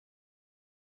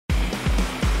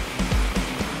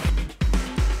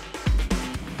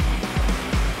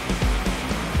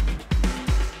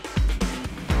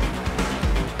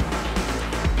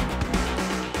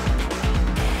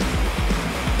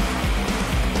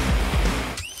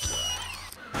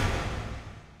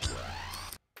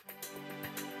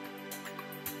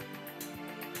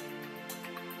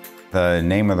The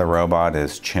name of the robot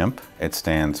is CHIMP. It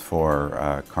stands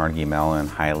for Carnegie Mellon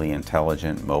Highly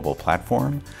Intelligent Mobile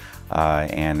Platform,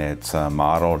 and it's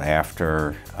modeled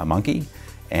after a monkey.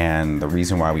 And the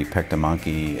reason why we picked a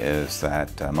monkey is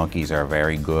that monkeys are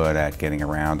very good at getting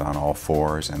around on all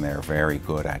fours, and they're very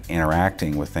good at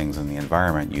interacting with things in the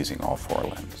environment using all four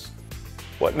limbs.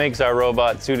 What makes our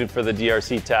robot suited for the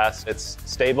DRC task? It's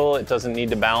stable, it doesn't need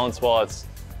to balance while it's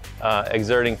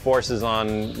exerting forces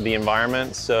on the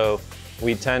environment. So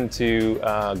we tend to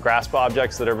grasp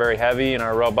objects that are very heavy, and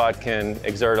our robot can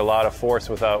exert a lot of force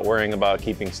without worrying about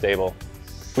keeping stable.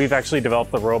 We've actually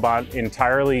developed the robot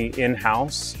entirely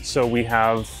in-house, so we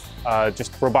have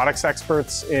just robotics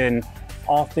experts in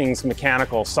all things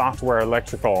mechanical, software,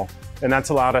 electrical, and that's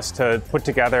allowed us to put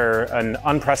together an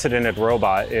unprecedented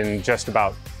robot in just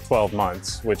about 12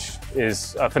 months, which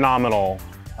is a phenomenal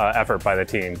effort by the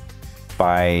team.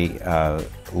 By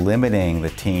limiting the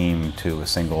team to a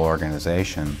single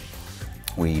organization,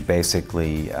 we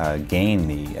basically gain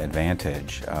the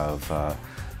advantage of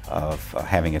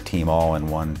having a team all in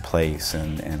one place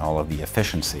and all of the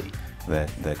efficiency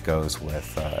that goes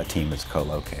with a team that's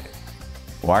co-located.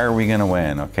 Why are we going to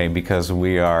win? Okay, because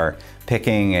we are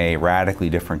picking a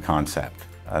radically different concept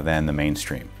than the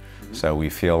mainstream. So we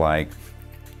feel like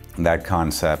that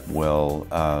concept will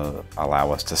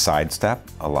allow us to sidestep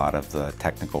a lot of the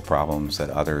technical problems that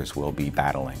others will be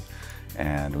battling.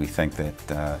 And we think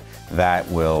that that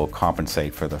will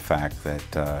compensate for the fact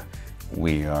that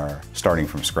we are starting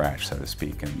from scratch, so to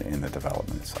speak, in the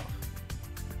development itself.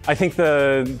 I think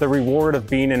the reward of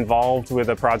being involved with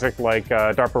a project like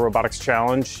DARPA Robotics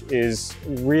Challenge is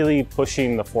really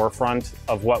pushing the forefront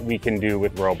of what we can do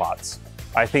with robots.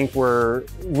 I think we're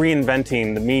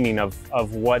reinventing the meaning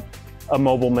of what a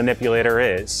mobile manipulator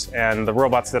is, and the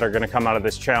robots that are going to come out of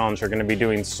this challenge are going to be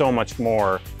doing so much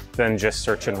more than just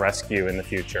search and rescue in the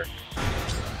future.